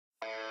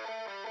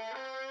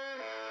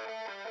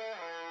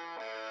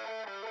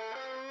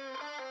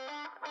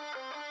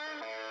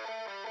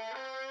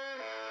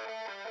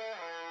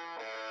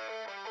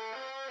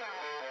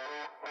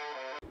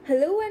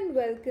Hello and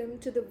welcome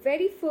to the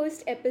very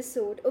first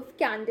episode of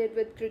Candid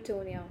with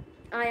Crotonia.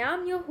 I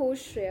am your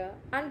host Shreya,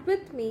 and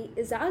with me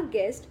is our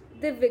guest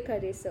Divy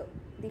Khare sir,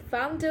 the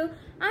founder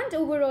and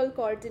overall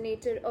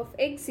coordinator of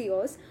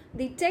Axios,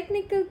 the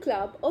technical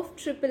club of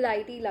Triple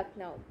IT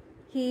Lucknow.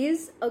 He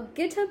is a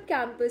GitHub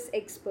campus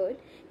expert.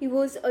 He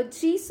was a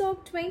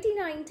GSOC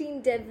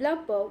 2019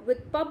 developer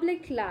with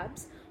Public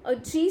Labs, a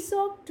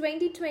GSOC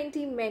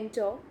 2020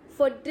 mentor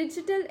for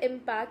Digital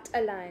Impact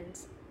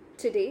Alliance.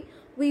 Today,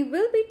 we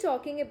will be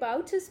talking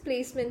about his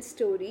placement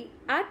story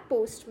at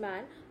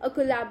Postman, a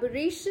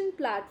collaboration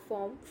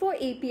platform for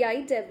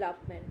API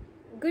development.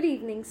 Good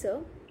evening, sir.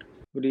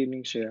 Good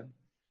evening, Shreya.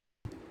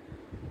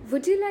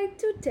 Would you like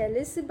to tell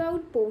us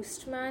about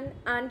Postman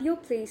and your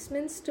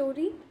placement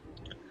story?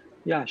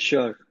 Yeah,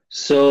 sure.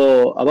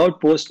 So about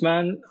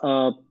Postman,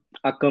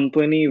 a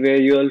company where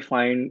you'll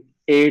find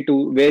A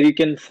to where you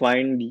can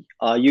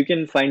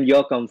find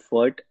your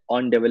comfort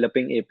on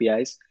developing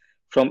APIs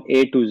from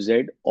A to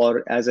Z,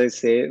 or as I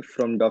say,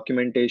 from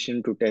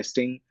documentation to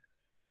testing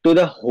to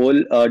the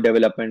whole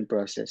development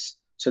process.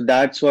 So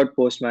that's what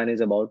Postman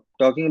is about.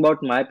 Talking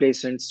about my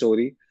placement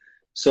story,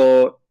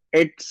 so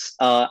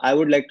I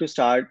would like to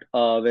start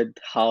with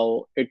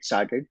how it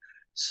started.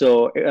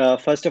 So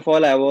first of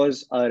all, I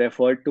was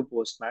referred to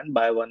Postman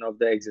by one of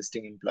the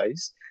existing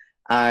employees,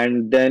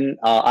 and then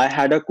I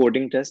had a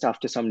coding test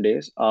after some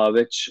days,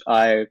 which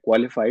I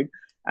qualified,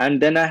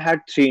 and then I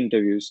had three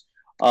interviews.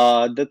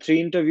 The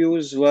three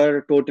interviews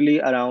were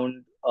totally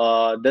around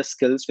the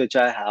skills which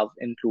I have,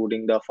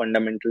 including the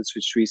fundamentals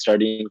which we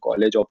study in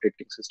college,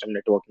 operating system,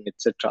 networking,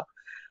 etc.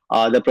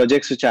 The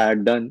projects which I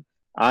had done,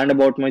 and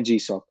about my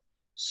GSOC.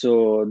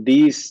 So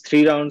these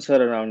three rounds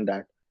were around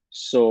that.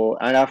 So,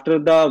 and after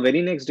the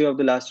very next day of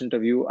the last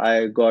interview,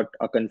 I got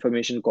a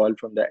confirmation call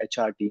from the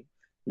HR team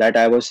that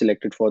I was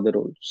selected for the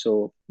role.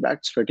 So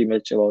that's pretty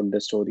much about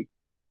the story.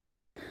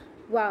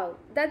 Wow,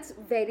 that's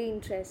very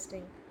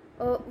interesting.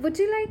 Would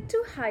you like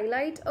to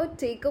highlight a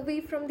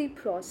takeaway from the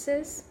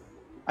process?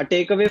 A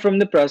takeaway from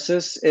the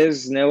process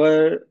is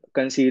never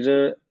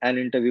consider an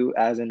interview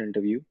as an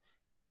interview.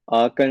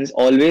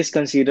 Always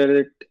consider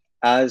it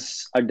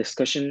as a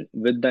discussion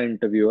with the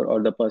interviewer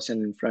or the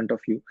person in front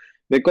of you,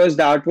 because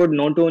that would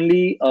not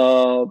only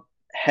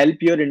help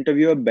your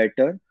interviewer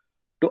better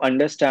to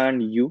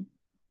understand you,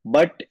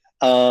 but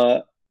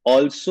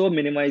also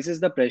minimizes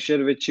the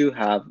pressure which you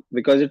have,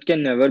 because it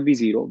can never be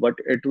zero, but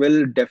it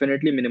will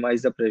definitely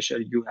minimize the pressure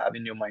you have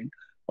in your mind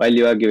while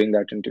you are giving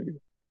that interview.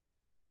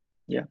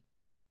 Yeah.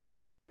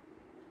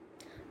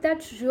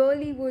 That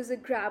really was a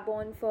grab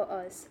on for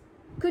us.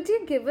 Could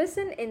you give us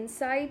an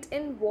insight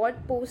in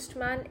what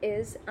Postman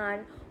is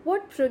and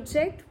what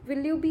project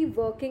will you be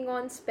working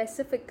on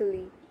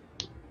specifically?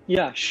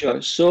 Yeah,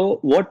 sure. So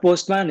what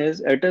Postman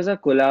is, it is a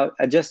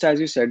just as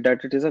you said,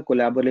 that it is a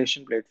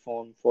collaboration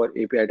platform for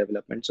API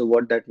development. So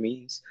what that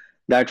means,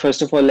 that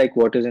first of all, like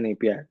what is an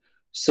API?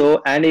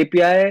 So an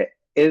API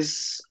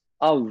is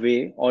a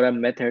way or a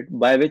method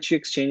by which you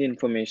exchange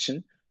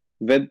information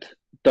with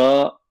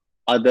the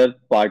other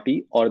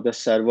party or the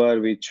server,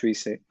 which we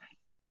say.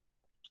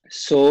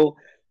 So,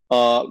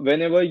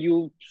 whenever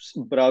you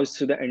browse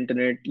through the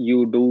internet,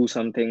 you do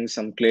something,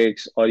 some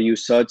clicks, or you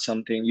search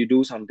something, you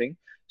do something.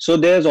 So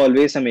there's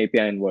always some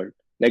API involved.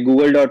 Like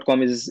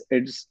Google.com is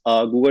it's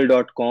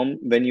Google.com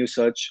when you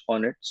search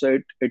on it. So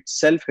it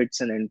itself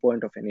hits an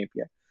endpoint of an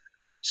API.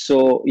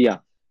 So yeah.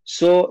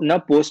 So now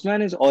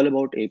Postman is all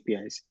about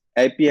APIs.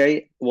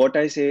 API, what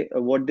they say,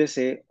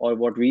 or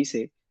what we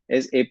say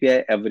is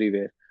API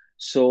everywhere.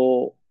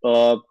 So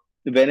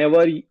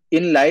whenever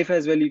in life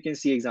as well, you can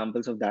see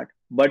examples of that.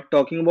 But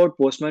talking about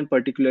Postman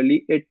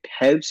particularly, it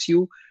helps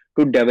you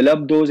to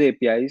develop those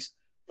APIs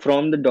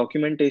from the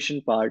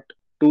documentation part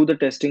to the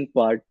testing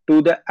part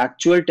to the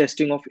actual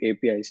testing of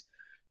APIs.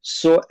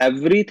 So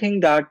everything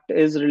that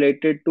is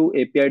related to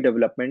API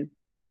development,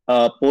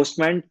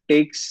 Postman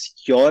takes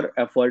your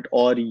effort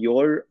or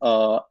your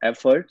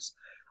efforts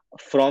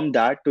from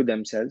that to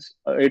themselves.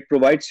 It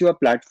provides you a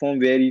platform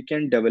where you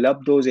can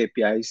develop those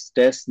APIs,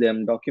 test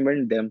them,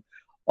 document them,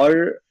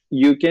 or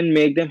you can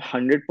make them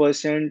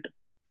 100%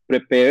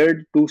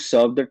 prepared to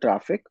serve the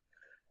traffic,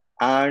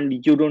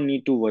 and you don't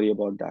need to worry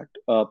about that.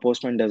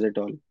 Postman does it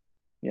all.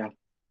 Yeah.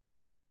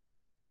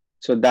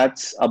 So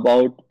that's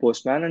about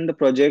Postman and the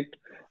project.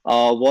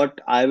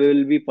 What I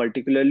will be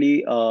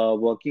particularly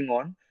working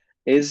on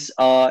is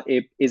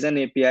an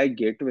API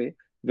gateway,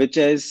 which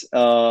is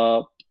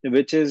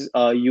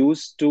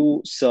used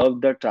to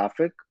serve the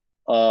traffic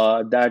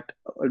that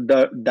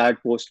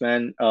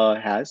Postman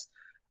has,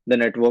 the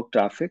network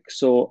traffic.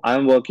 So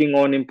I'm working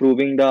on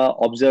improving the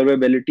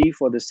observability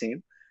for the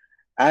same.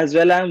 As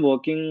well, I'm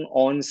working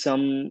on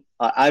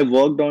I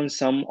worked on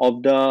some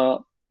of the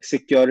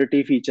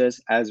security features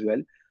as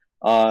well,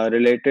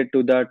 related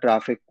to the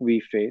traffic we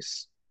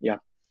face. Yeah.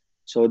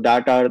 So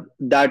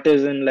that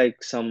is in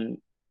like some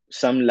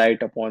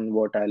light upon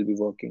what I'll be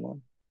working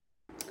on.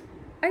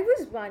 I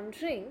was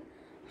wondering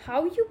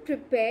how you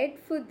prepared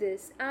for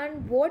this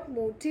and what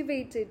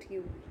motivated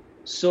you.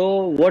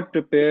 So what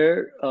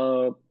prepare?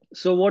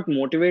 So what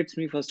motivates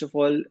me first of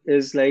all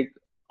is like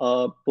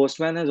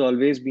Postman has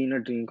always been a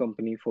dream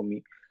company for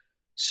me.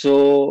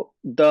 So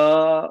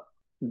the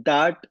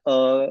that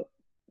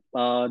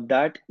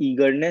that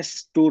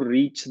eagerness to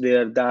reach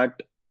there,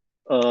 that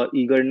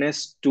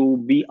eagerness to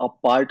be a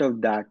part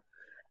of that,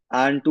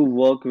 and to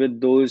work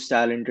with those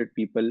talented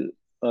people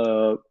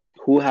uh,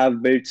 who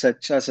have built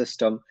such a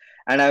system.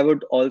 And I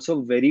would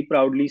also very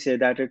proudly say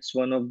that it's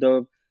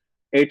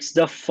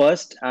the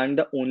first and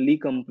the only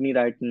company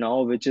right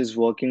now which is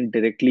working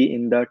directly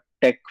in the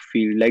tech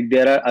field. Like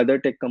there are other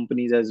tech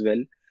companies as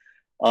well,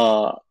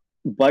 uh,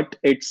 but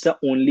it's the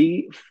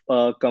only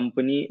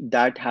company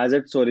that has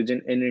its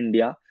origin in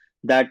India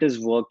that is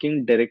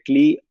working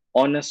directly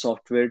on a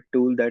software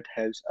tool that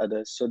helps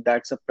others. So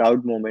that's a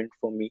proud moment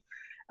for me.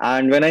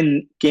 And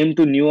when came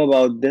to know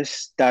about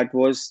this, that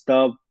was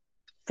the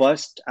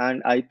first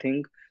and I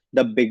think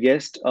the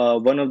biggest,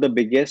 one of the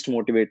biggest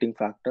motivating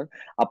factor.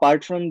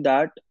 Apart from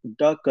that,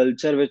 the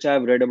culture which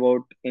I've read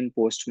about in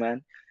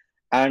Postman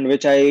and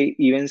which I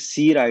even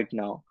see right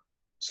now.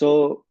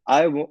 So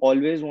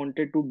always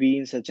wanted to be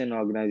in such an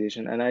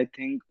organization, and I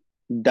think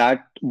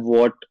that's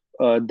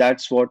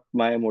what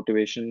my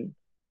motivation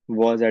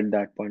was at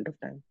that point of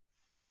time.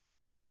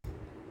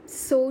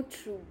 So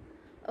true.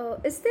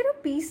 Is there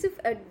a piece of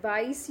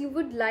advice you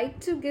would like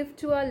to give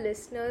to our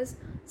listeners,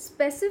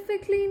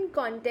 specifically in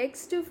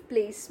context of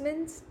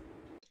placements?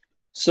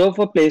 So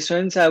for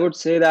placements, I would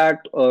say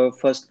that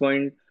first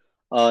point,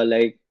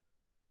 like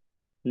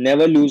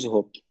never lose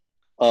hope.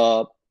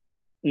 Uh,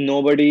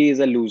 Nobody is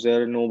a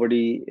loser,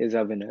 nobody is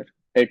a winner.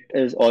 It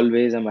is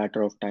always a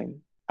matter of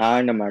time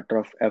and a matter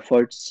of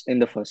efforts in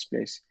the first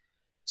place.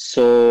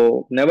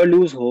 So never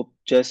lose hope,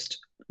 just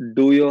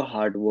do your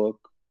hard work.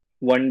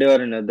 One day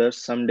or another,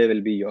 someday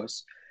will be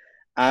yours.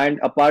 And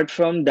apart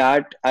from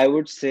that, I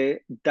would say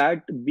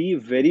that be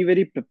very,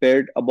 very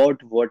prepared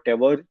about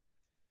whatever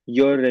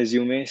your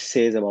resume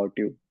says about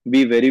you.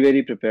 Be very,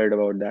 very prepared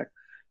about that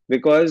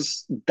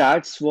because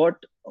that's what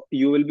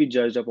you will be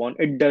judged upon.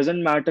 It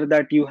doesn't matter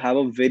that you have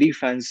a very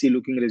fancy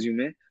looking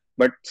resume,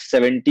 but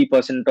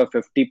 70% or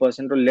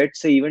 50%, or let's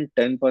say even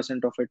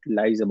 10% of it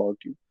lies about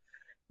you.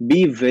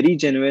 Be very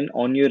genuine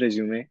on your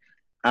resume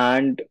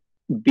and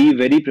be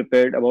very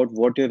prepared about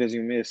what your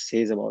resume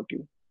says about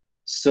you.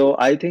 So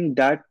I think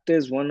that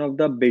is one of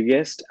the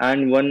biggest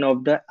and one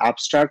of the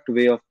abstract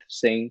way of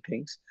saying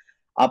things.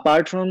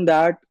 Apart from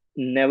that,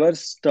 never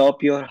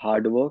stop your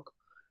hard work.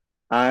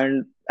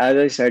 And as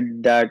I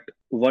said, that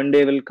one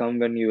day will come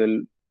when you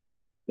will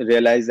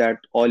realize that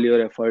all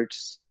your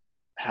efforts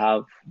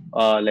have,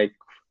 like,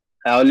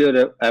 all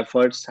your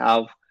efforts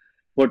have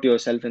put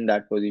yourself in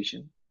that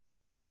position.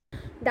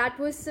 That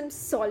was some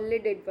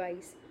solid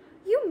advice.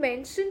 You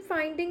mentioned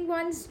finding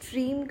one's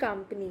dream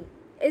company.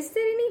 Is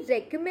there any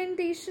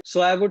recommendation?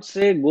 So I would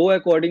say go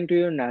according to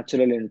your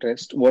natural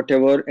interest,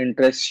 whatever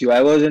interests you.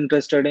 I was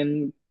interested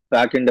in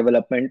backend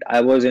development. I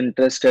was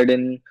interested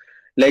in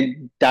like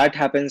that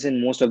happens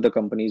in most of the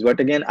companies. But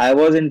again, I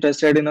was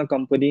interested in a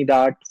company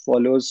that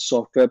follows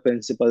software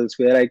principles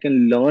where I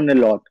can learn a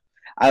lot.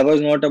 I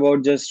was not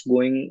about just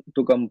going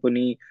to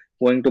company,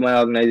 going to my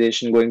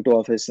organization, going to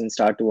office and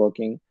start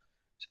working.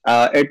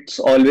 It's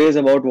always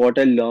about what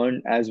I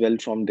learned as well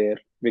from there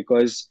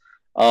because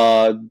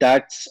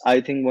that's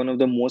I think one of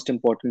the most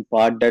important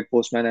part that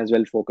Postman as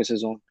well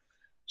focuses on.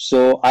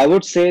 So I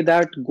would say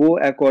that go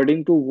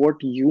according to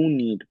what you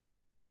need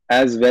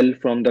as well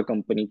from the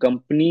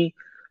company.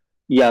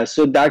 Yeah,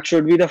 so that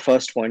should be the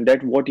first point,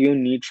 that what you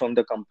need from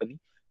the company.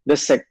 The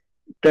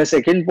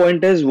second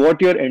point is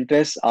what your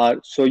interests are.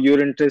 So your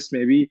interest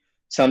may be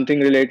something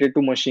related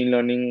to machine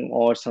learning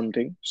or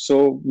something.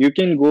 So you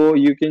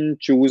can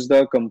choose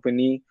the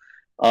company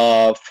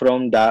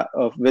from that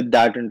with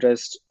that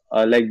interest,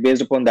 like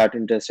based upon that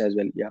interest as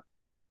well. Yeah.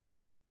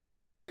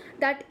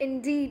 That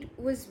indeed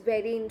was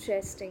very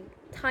interesting.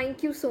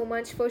 Thank you so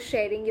much for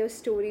sharing your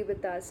story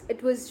with us.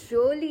 It was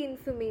really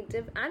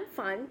informative and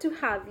fun to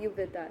have you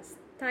with us.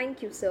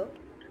 Thank you, sir.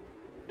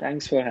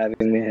 Thanks for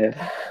having me here.